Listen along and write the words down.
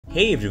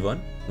Hey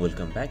everyone,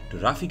 welcome back to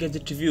Rafi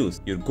Gadget Reviews,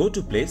 your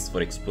go-to place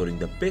for exploring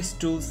the best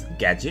tools,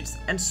 gadgets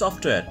and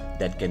software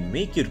that can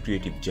make your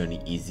creative journey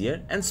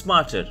easier and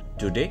smarter.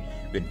 Today,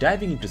 we're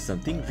diving into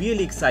something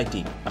really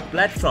exciting, a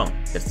platform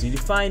that's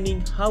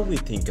redefining how we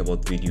think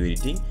about video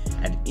editing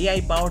and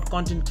AI-powered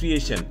content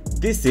creation.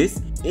 This is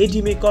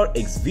Edimakor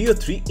x Veo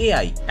 3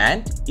 AI,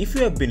 and if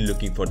you have been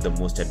looking for the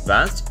most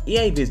advanced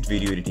AI-based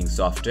video editing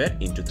software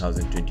in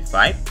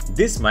 2025,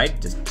 this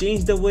might just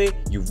change the way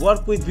you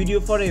work with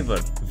video forever.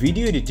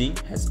 Video editing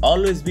has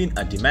always been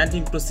a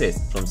demanding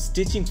process, from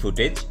stitching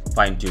footage,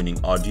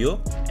 fine-tuning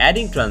audio,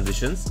 adding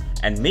transitions,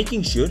 and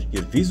making sure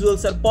your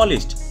visuals are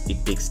polished.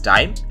 It takes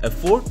time,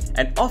 effort,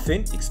 and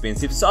often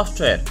expensive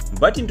software.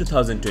 But in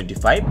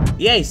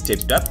 2025, AI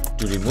stepped up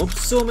to remove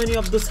so many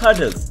of those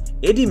hurdles.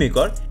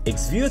 Edimakor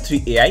x Veo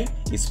 3 AI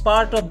is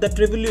part of that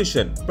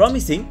revolution,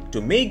 promising to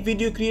make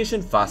video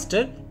creation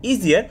faster,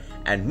 easier,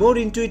 and more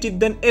intuitive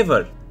than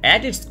ever.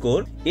 At its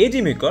core,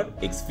 Edimakor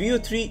x Veo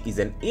 3 is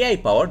an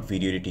AI-powered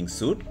video editing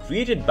suite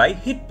created by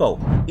HitPow,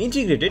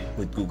 integrated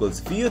with Google's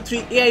Veo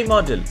 3 AI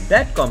model.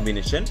 That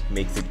combination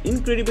makes it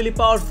incredibly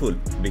powerful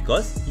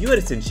because you are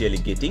essentially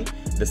getting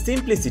the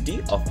simplicity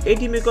of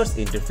Edimakor's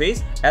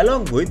interface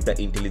along with the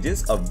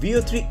intelligence of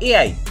Veo 3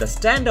 AI. The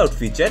standout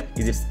feature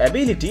is its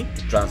ability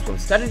to transform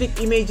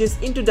static images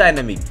into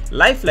dynamic,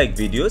 lifelike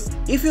videos.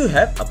 If you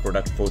have a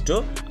product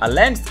photo, a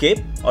landscape,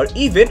 or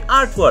even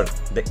artwork,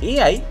 the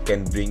AI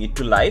can bring it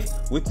to life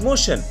with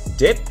motion,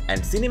 depth,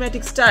 and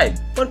cinematic style.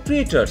 For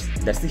creators,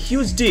 that's a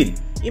huge deal.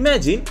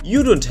 Imagine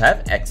you don't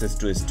have access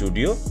to a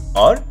studio,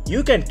 or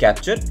you can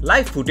capture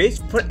live footage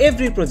for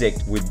every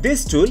project. With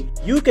this tool,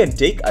 you can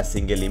take a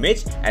single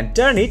image and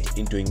turn it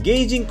into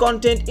engaging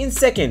content in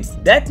seconds.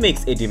 That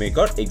makes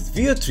Edimakor x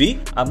Veo 3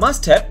 a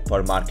must-have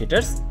for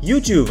marketers,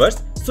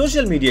 YouTubers,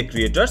 social media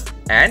creators,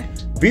 and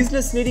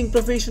business needing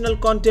professional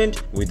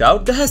content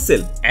without the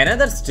hassle.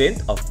 Another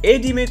strength of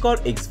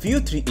Edimakor x Veo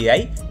 3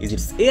 AI is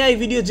its AI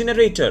video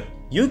generator.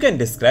 You can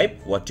describe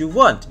what you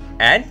want,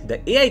 and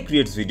the AI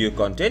creates video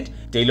content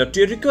tailored to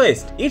your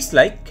request. It's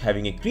like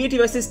having a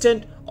creative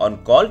assistant on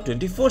call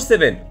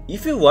 24/7.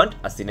 If you want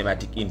a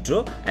cinematic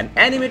intro, an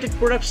animated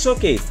product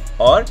showcase,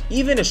 or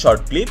even a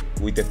short clip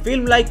with a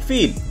film-like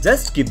feel,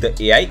 just give the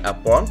AI a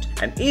prompt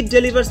and it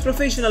delivers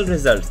professional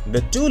results. The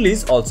tool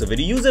is also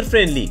very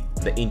user-friendly.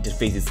 The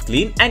interface is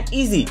clean and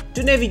easy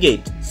to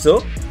navigate,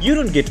 so you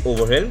don't get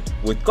overwhelmed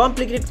with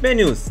complicated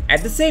menus.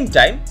 At the same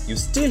time, you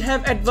still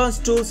have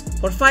advanced tools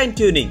for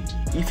fine-tuning.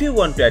 If you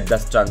want to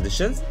adjust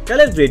transitions,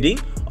 color grading,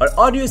 or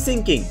audio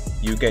syncing,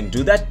 you can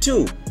do that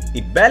too.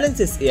 It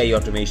balances AI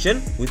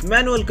automation with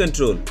manual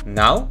control.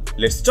 Now,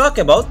 let's talk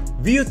about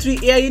Veo 3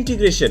 AI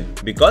integration,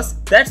 because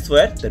that's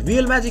where the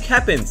real magic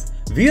happens.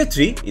 Veo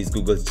 3 is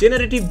Google's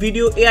generative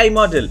video AI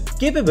model,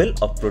 capable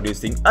of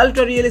producing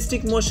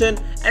ultra-realistic motion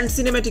and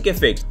cinematic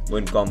effects.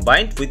 When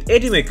combined with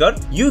Edimakor,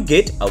 you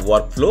get a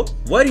workflow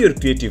where your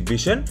creative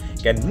vision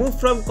can move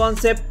from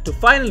concept to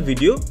final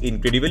video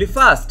incredibly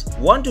fast.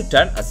 Want to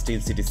turn a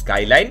still city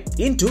skyline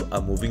into a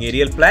moving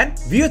aerial plan?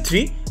 Veo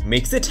 3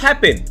 makes it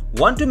happen.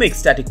 Want to make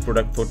static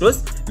product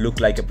photos look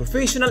like a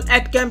professional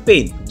ad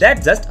campaign?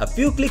 That's just a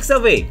few clicks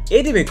away.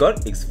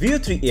 Edimakor x Veo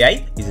 3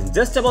 AI isn't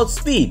just about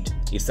speed,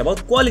 it's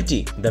about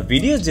quality. The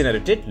videos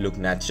generated look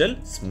natural,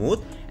 smooth,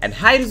 and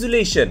high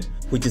resolution,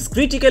 which is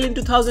critical in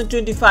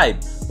 2025,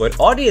 where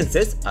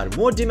audiences are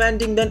more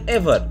demanding than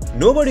ever.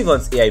 Nobody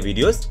wants AI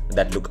videos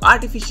that look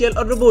artificial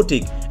or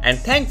robotic, and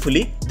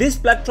thankfully, this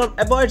platform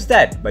avoids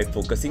that by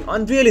focusing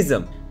on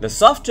realism. The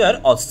software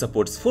also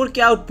supports 4K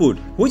output,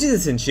 which is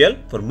essential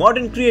for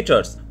modern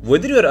creators.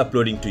 Whether you are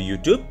uploading to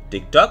YouTube,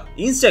 TikTok,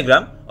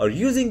 Instagram, or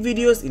using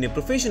videos in a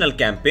professional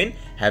campaign,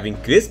 having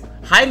crisp,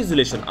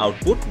 high-resolution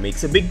output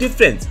makes a big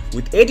difference.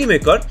 With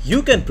Edimakor,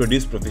 you can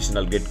produce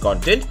professional-grade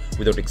content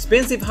without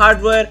expensive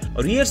hardware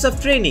or years of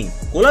training.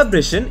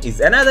 Collaboration is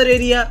another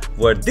area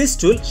where this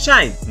tool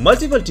shines.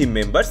 Multiple team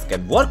members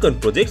can work on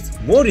projects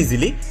more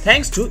easily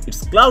thanks to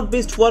its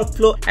cloud-based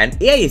workflow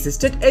and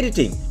AI-assisted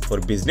editing. For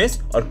business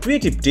or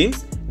creative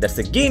teams, that's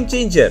a game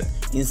changer.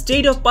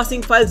 Instead of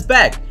passing files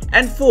back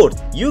and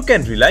forth, you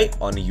can rely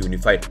on a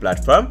unified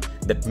platform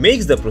that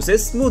makes the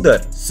process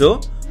smoother. So,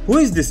 who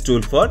is this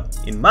tool for?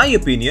 In my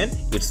opinion,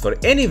 it's for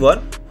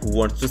anyone who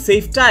wants to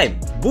save time,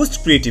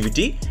 boost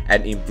creativity,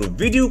 and improve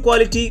video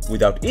quality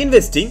without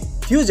investing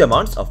huge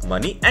amounts of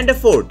money and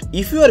effort.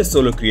 If you are a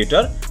solo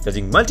creator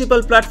using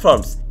multiple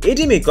platforms,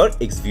 Edimakor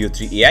x Veo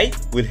 3 AI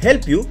will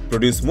help you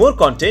produce more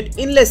content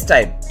in less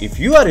time. If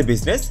you are a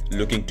business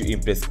looking to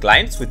impress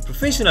clients with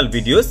professional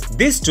videos,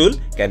 this tool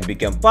can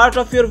become part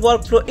of your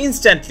workflow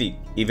instantly.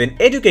 Even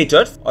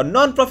educators or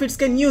non-profits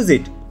can use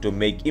it to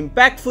make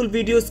impactful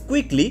videos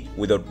quickly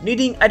without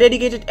needing a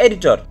dedicated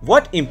editor.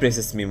 What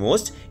impresses me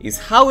most is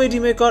how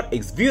Edimakor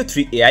x Veo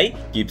 3 AI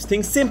keeps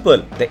things simple.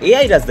 The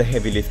AI does the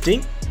heavy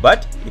lifting,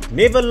 but it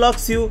never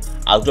locks you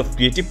out of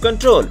creative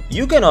control.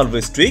 You can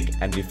always tweak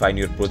and refine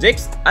your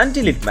projects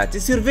until it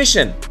matches your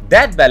vision.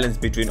 That balance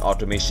between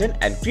automation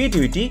and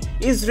creativity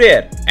is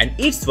rare, and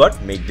it's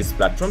what makes this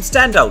platform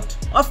stand out.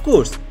 Of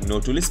course, no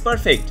tool is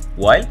perfect.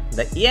 While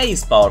the AI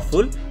is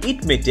powerful,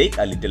 it may take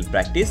a little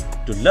practice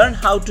to learn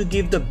how to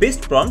give the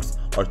best prompts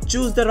or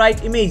choose the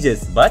right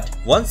images, but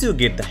once you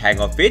get the hang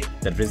of it,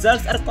 the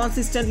results are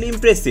consistently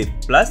impressive.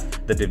 Plus,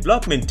 the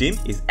development team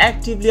is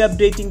actively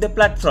updating the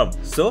platform,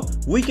 so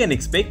we can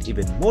expect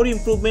even more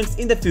improvements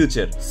in the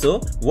future. So,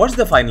 what's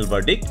the final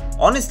verdict?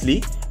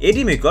 Honestly,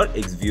 Edimakor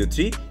X Veo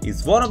 3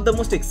 is one of the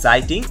most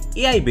exciting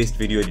AI-based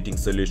video editing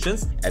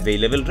solutions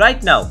available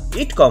right now.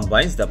 It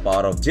combines the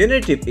power of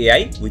generative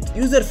AI with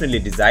user-friendly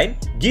design,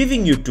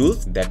 giving you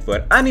tools that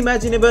were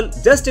unimaginable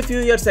just a few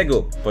years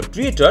ago. For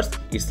creators,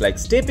 it's like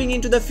stepping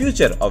into the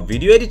future of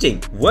video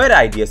editing, where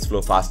ideas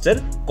flow faster,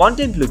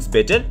 content looks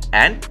better,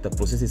 and the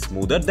process is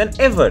smoother than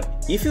ever.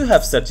 If you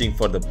have searching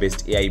for the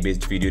best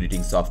AI-based video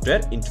editing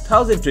software in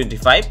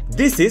 2025,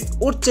 this is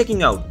worth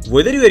checking out.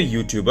 Whether you are a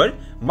YouTuber,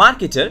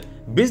 marketer,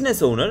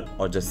 business owner,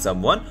 or just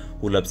someone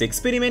who loves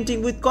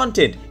experimenting with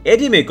content,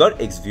 Edimakor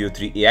X Veo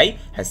 3 AI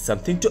has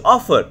something to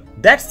offer.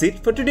 That's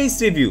it for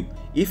today's review.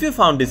 If you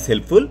found this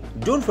helpful,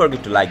 don't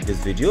forget to like this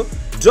video,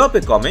 drop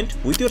a comment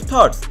with your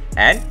thoughts,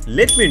 and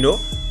let me know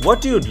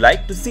what you would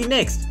like to see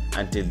next.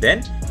 Until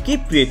then,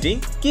 keep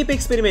creating, keep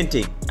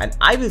experimenting, and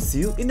I will see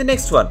you in the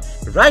next one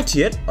right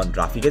here on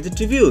Rafi Gadget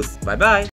Reviews. Bye bye.